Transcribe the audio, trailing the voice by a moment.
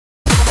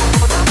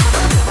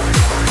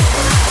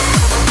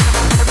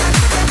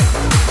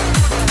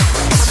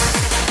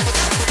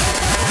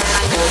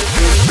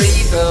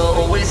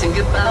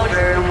about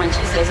her. And when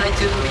she says I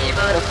do me,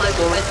 butterflies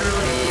go right through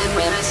me. And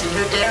when I see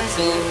her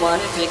dancing,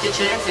 wanna take a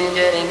chance in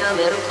getting a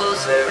little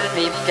closer and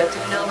maybe get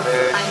to know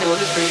her. I know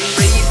the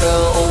pretty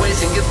girl, always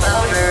think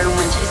about her. And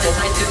when she says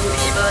I do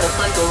me,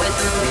 butterflies go right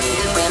through me.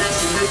 And when I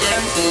see her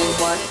dancing,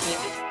 wanna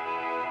take a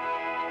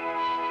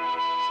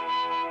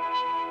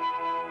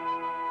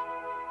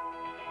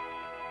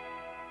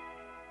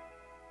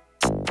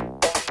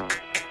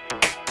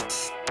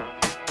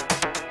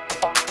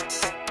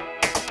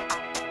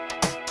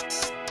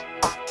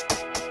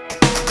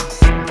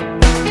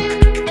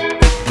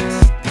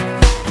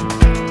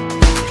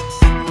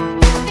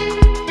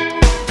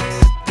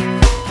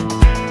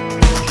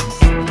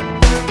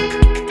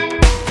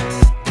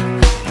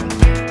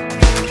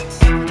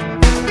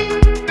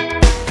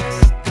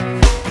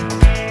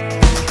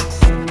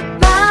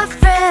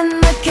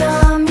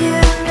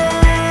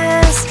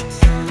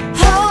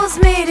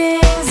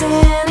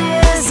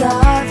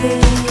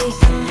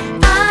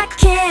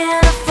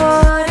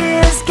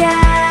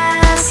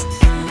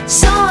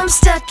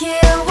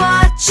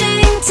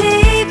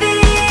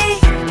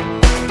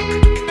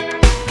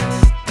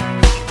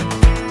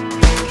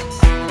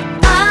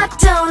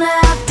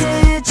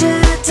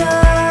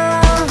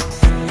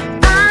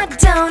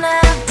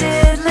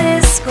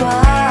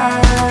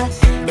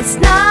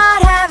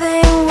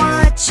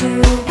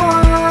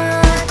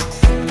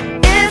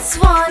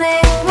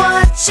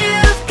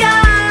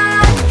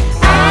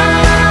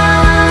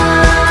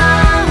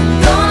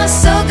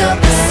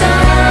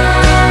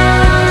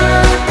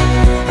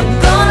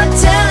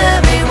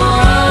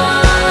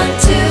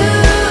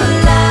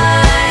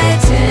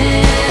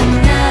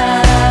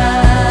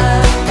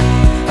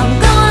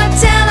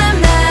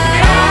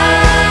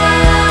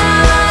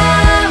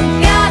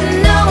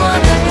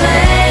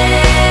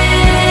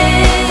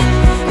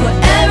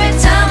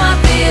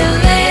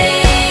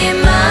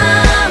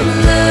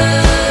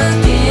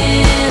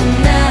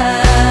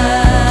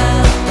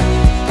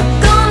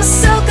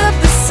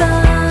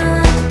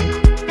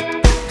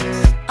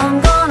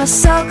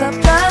soak up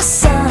the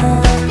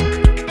sun.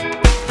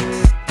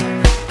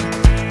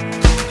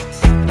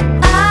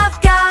 I've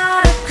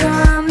got a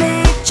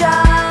crummy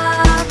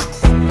job.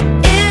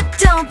 It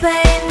don't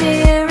pay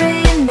near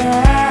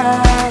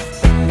enough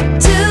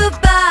to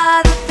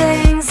buy the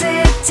things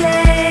it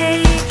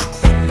takes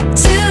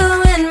to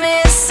win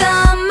me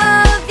some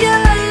of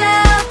your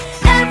love.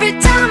 Every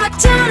time I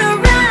turn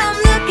around, I'm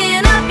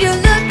looking up,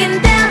 you're looking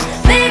down.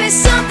 Maybe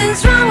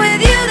something's wrong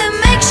with you that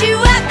makes you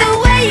act the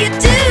way you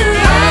do.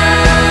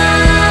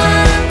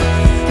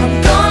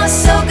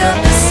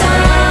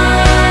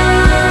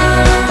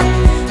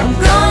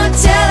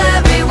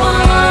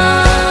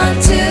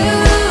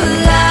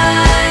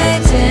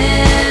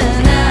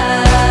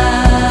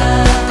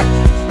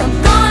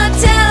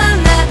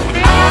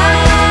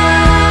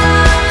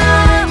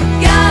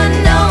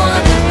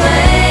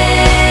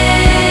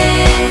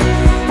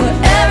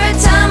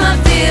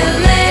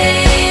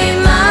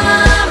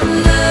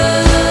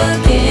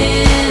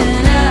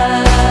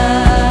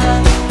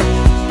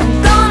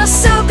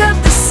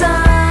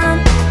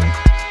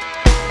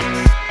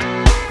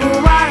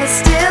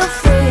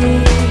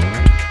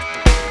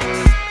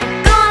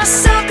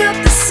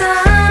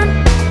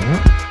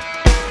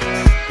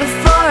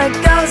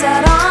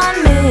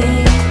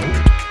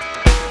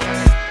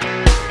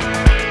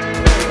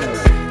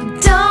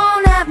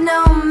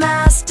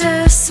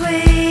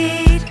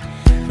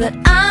 But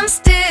I'm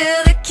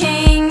still the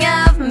king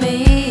of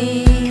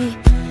me.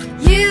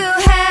 You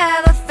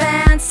have a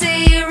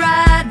fancy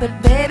ride,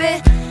 but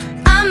baby,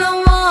 I'm the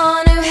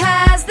one who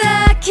has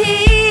the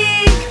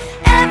key.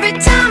 Every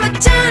time I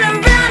turn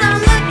around, I'm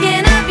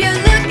looking up,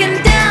 you're looking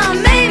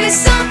down. Maybe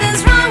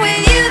something's wrong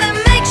with you that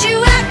makes you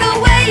act the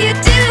way you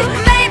do.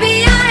 Maybe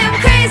I am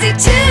crazy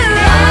too.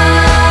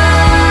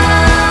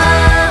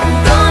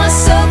 I'm gonna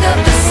soak up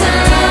the sun.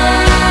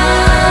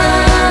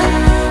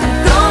 I'm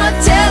gonna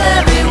tell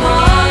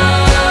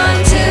everyone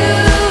to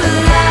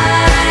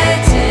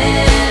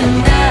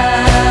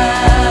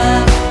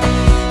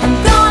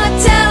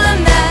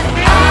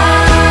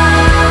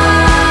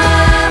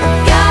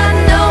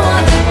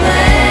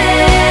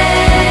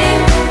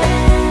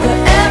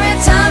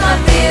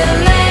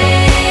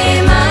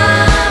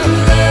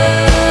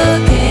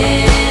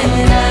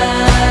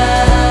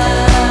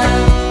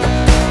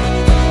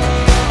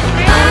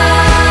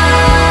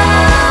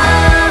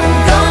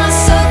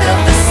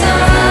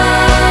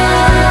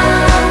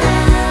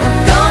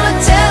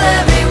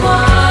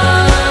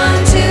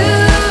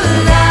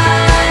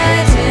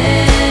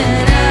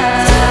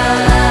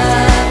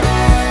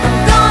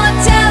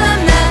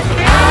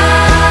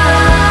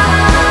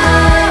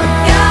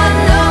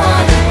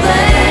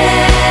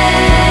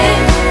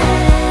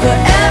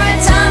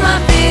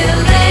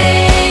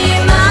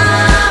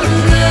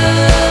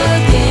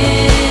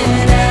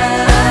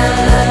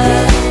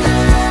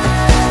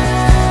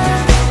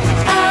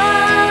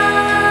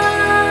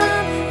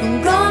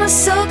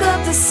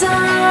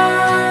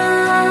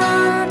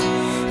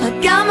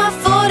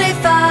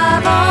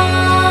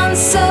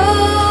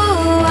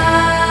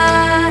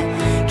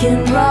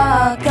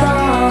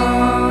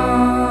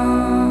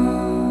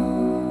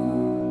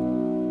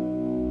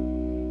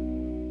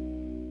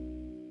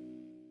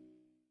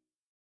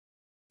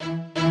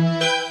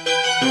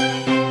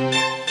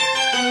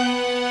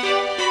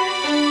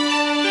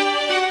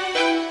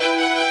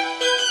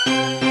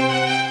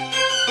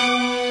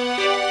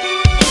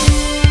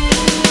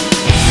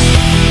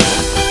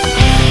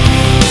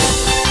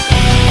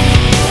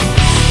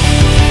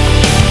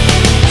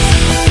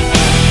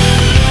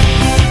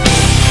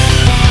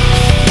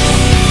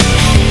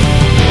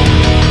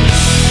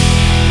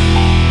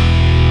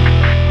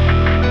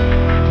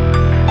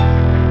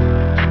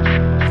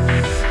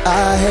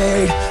I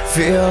hate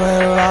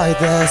feeling like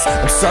this.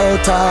 I'm so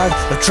tired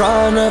of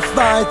trying to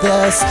fight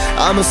this.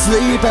 I'm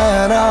asleep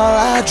and all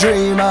I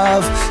dream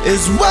of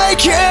is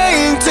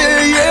waking to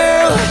you.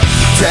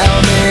 Tell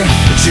me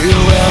that you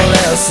will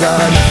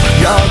listen.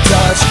 Your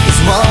touch is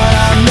more